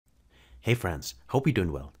Hey friends, hope you're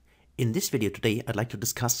doing well. In this video today, I'd like to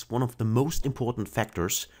discuss one of the most important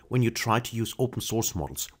factors when you try to use open source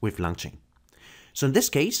models with langchain. So in this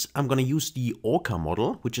case, I'm going to use the Orca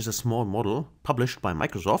model, which is a small model published by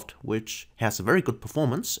Microsoft, which has a very good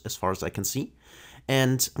performance as far as I can see.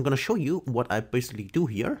 And I'm going to show you what I basically do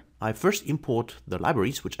here. I first import the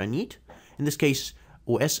libraries which I need. In this case,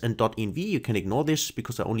 OS and .env. You can ignore this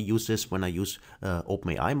because I only use this when I use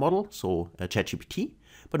OpenAI model, so chatgpt.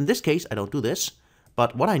 But in this case, I don't do this.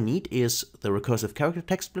 But what I need is the recursive character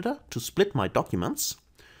text splitter to split my documents.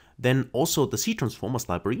 Then also the C transformers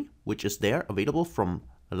library, which is there available from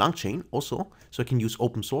langchain also, so I can use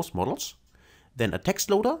open source models. Then a text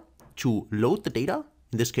loader to load the data.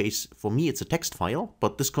 In this case, for me, it's a text file,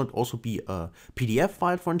 but this could also be a PDF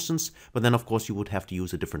file, for instance. But then, of course, you would have to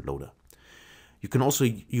use a different loader. You can also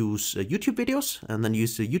use YouTube videos and then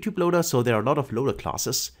use the YouTube loader. So there are a lot of loader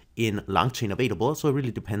classes in langchain available. So it really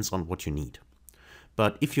depends on what you need.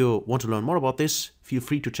 But if you want to learn more about this, feel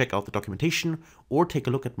free to check out the documentation or take a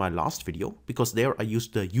look at my last video, because there I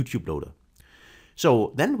used the YouTube loader.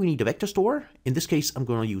 So then we need a vector store. In this case, I'm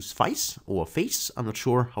going to use Face or Face. I'm not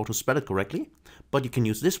sure how to spell it correctly, but you can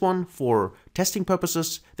use this one for testing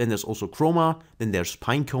purposes. Then there's also Chroma, then there's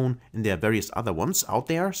Pinecone, and there are various other ones out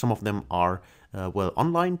there. Some of them are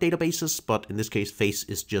online databases, but in this case, Face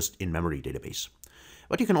is just in-memory database.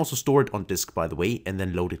 But you can also store it on disk, by the way, and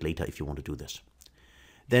then load it later if you want to do this.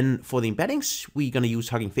 Then for the embeddings, we're going to use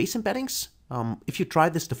Hugging Face embeddings. If you try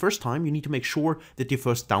this the first time, you need to make sure that you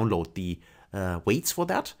first download the weights for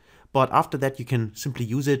that. But after that, you can simply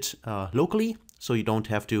use it locally, so you don't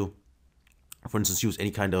have to, for instance, use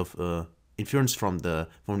any kind of inference from the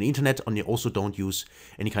internet, and you also don't use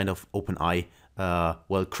any kind of OpenAI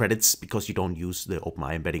credits, because you don't use the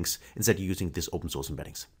OpenAI embeddings. Instead, you're using this open source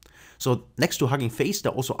embeddings. So next to Hugging Face,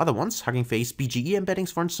 there are also other ones, Hugging Face BGE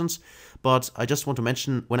embeddings, for instance. But I just want to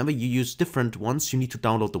mention, whenever you use different ones, you need to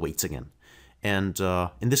download the weights again. And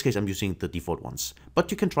in this case, I'm using the default ones. But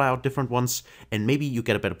you can try out different ones, and maybe you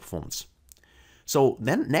get a better performance. So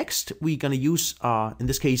then next, we're going to use, in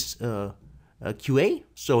this case, QA.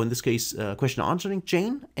 So in this case, question answering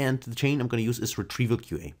chain. And the chain I'm going to use is retrieval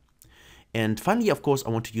QA. And finally, of course, I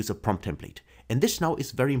want to use a prompt template. And this now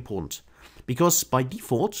is very important, because by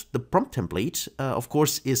default, the prompt template, of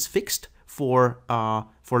course, is fixed for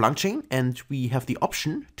langchain, and we have the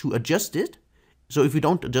option to adjust it. So if we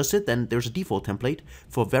don't adjust it, then there's a default template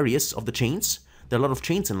for various of the chains. There are a lot of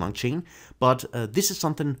chains in langchain, but this is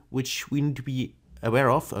something which we need to be aware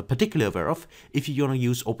of, particularly aware of, if you're going to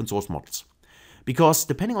use open source models. Because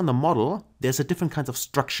depending on the model, there's a different kind of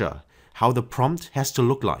structure, how the prompt has to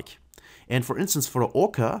look like. And for instance, for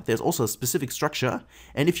Orca, there's also a specific structure.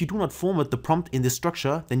 And if you do not format the prompt in this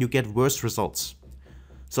structure, then you get worse results.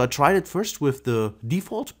 So I tried it first with the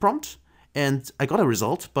default prompt, and I got a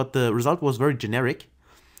result, but the result was very generic.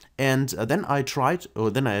 And then I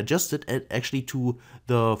adjusted it actually to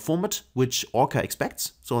the format which Orca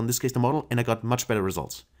expects. So in this case, the model, and I got much better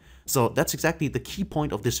results. So that's exactly the key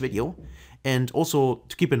point of this video. And also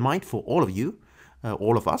to keep in mind for all of you,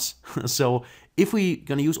 all of us. So if we're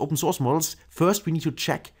going to use open source models, first we need to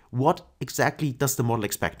check what exactly does the model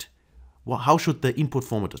expect. Well, how should the input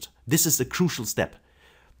format it? This is a crucial step.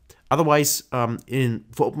 Otherwise, for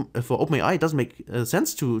OpenAI, it doesn't make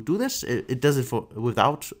sense to do this. It does it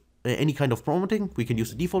without any kind of formatting. We can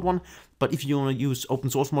use the default one. But if you want to use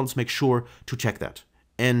open source models, make sure to check that.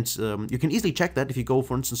 And you can easily check that if you go,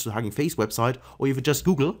 for instance, to the Hugging Face website, or if you just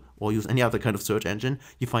Google or use any other kind of search engine,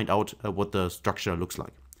 you find out what the structure looks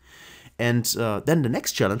like. And then the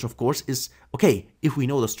next challenge, of course, is, okay, if we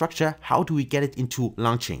know the structure, how do we get it into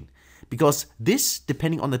langchain? Because this,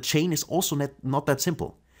 depending on the chain, is also not that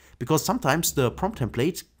simple. Because sometimes the prompt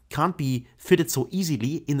template can't be fitted so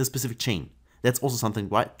easily in the specific chain. That's also something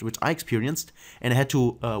which I experienced, and I had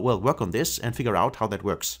to work on this and figure out how that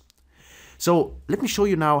works. So let me show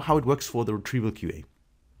you now how it works for the retrieval QA.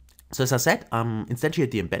 So as I said, instantiate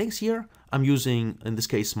the embeddings here. I'm using, in this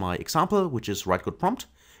case, my example, which is write good prompt.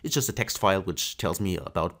 It's just a text file which tells me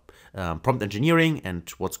about prompt engineering and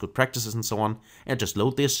what's good practices and so on. And just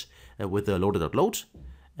load this with the loader.load.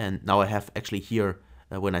 And now I have actually here,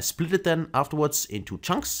 when I split it then afterwards into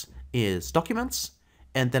chunks, is documents.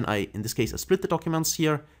 And then in this case, I split the documents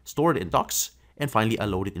here, store it in docs, and finally I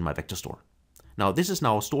load it in my vector store. Now this is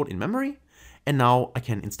now stored in memory. And now I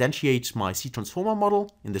can instantiate my C transformer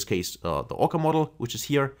model, in this case, the Orca model, which is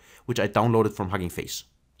here, which I downloaded from Hugging Face.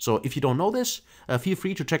 So if you don't know this, feel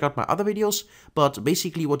free to check out my other videos. But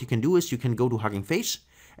basically what you can do is you can go to Hugging Face,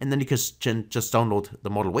 and then you can just download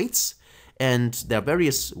the model weights. And there are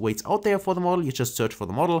various weights out there for the model. You just search for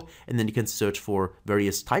the model, and then you can search for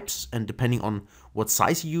various types. And depending on what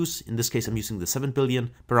size you use, in this case, I'm using the 7 billion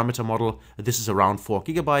parameter model. This is around 4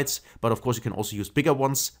 gigabytes, but of course you can also use bigger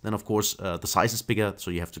ones. Then of course the size is bigger, so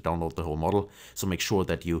you have to download the whole model. So make sure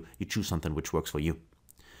that you choose something which works for you.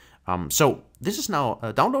 So this is now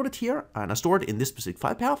downloaded here, and I stored it in this specific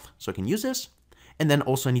file path, so I can use this. And then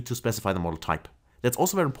also I need to specify the model type. That's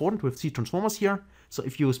also very important with C transformers here. So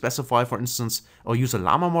if you specify, for instance, or use a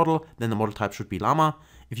llama model, then the model type should be llama.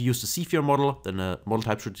 If you use the Cephere model, then the model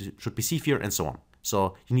type should be Cephere, and so on.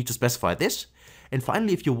 So you need to specify this. And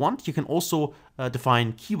finally, if you want, you can also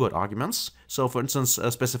define keyword arguments. So for instance,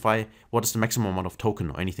 specify what is the maximum amount of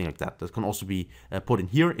token or anything like that. That can also be put in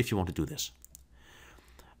here if you want to do this.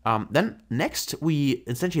 Then next, we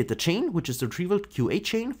instantiate the chain, which is the retrieval QA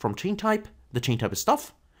chain from chain type. The chain type is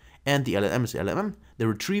stuff, and the LLM is the LLM. The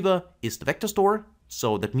retriever is the vector store.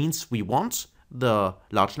 So that means we want the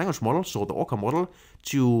large language model, so the Orca model,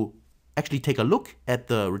 to actually take a look at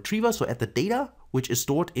the retriever, so at the data which is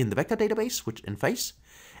stored in the vector database, which in face.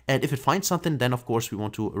 And if it finds something, then of course we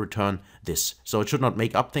want to return this. So it should not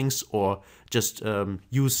make up things or just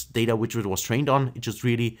use data which it was trained on. It just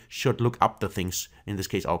really should look up the things. In this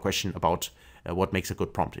case, our question about what makes a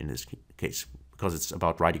good prompt in this case, because it's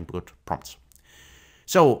about writing good prompts.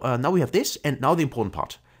 So now we have this, and now the important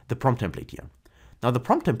part, the prompt template here. Now the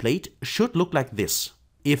prompt template should look like this,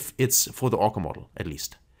 if it's for the Orca model at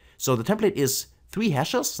least. So the template is 3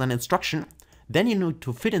 hashes, then instruction, then you need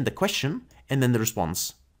to fit in the question, and then the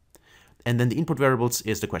response. And then the input variables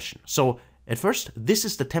is the question. So at first, this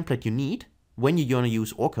is the template you need when you're going to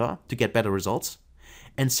use Orca to get better results.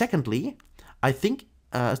 And secondly, I think,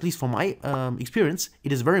 at least from my experience,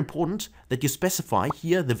 it is very important that you specify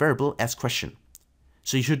here the variable as question.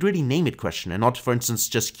 So you should really name it question and not, for instance,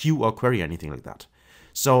 just queue or query or anything like that.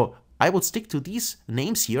 So I will stick to these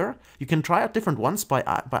names here. You can try out different ones, but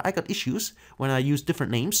I got issues when I use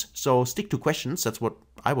different names. So stick to questions. That's what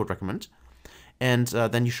I would recommend. And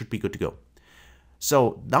then you should be good to go.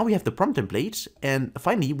 So now we have the prompt template. And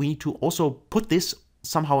finally, we need to also put this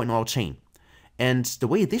somehow in our chain. And the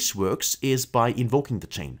way this works is by invoking the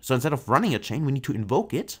chain. So instead of running a chain, we need to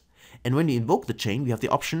invoke it. And when we invoke the chain, we have the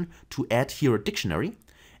option to add here a dictionary.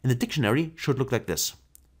 And the dictionary should look like this.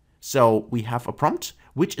 So we have a prompt,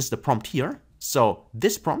 which is the prompt here. So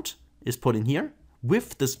this prompt is put in here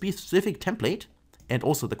with the specific template and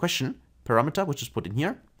also the question parameter, which is put in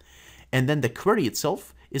here. And then the query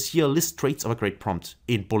itself is here, list traits of a great prompt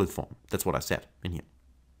in bullet form. That's what I said in here.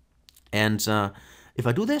 And if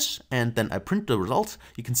I do this and then I print the result,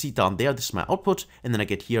 you can see down there, this is my output. And then I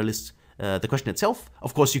get here list the question itself.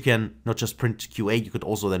 Of course, you can not just print QA, you could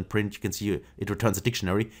also then print, you can see it returns a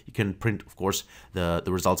dictionary. You can print, of course, the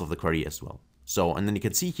results of the query as well. So, and then you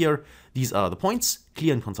can see here, these are the points,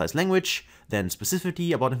 clear and concise language, then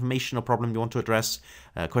specificity about information or problem you want to address,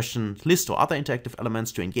 question list or other interactive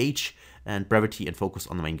elements to engage, and brevity and focus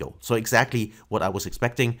on the main goal. So exactly what I was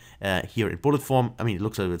expecting here in bullet form. I mean, it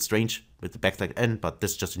looks a little bit strange with the backslash n, but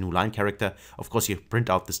this is just a new line character. Of course, you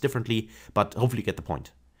print out this differently, but hopefully you get the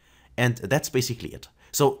point. And that's basically it.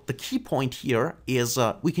 So the key point here is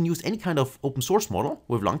we can use any kind of open source model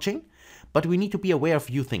with langchain, but we need to be aware of a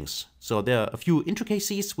few things. So there are a few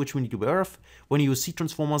intricacies which we need to be aware of. When you use C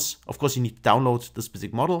transformers, of course, you need to download the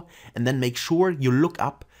specific model and then make sure you look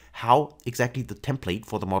up how exactly the template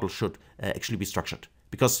for the model should actually be structured.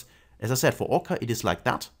 Because as I said, for Orca, it is like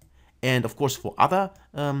that. And of course, for other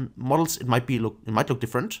models, it might look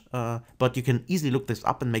different, but you can easily look this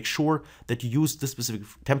up and make sure that you use this specific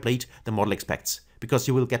template the model expects, because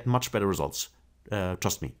you will get much better results,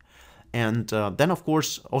 trust me. And then, of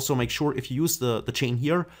course, also make sure if you use the chain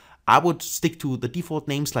here, I would stick to the default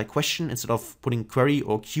names like question instead of putting query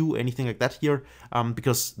or queue, anything like that here,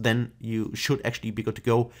 because then you should actually be good to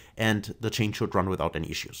go and the chain should run without any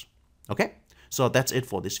issues. Okay? So that's it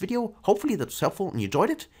for this video. Hopefully that was helpful and you enjoyed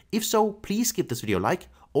it. If so, please give this video a like.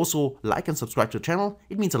 Also, like and subscribe to the channel.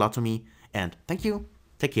 It means a lot to me. And thank you,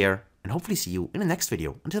 take care, and hopefully see you in the next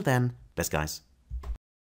video. Until then, best guys.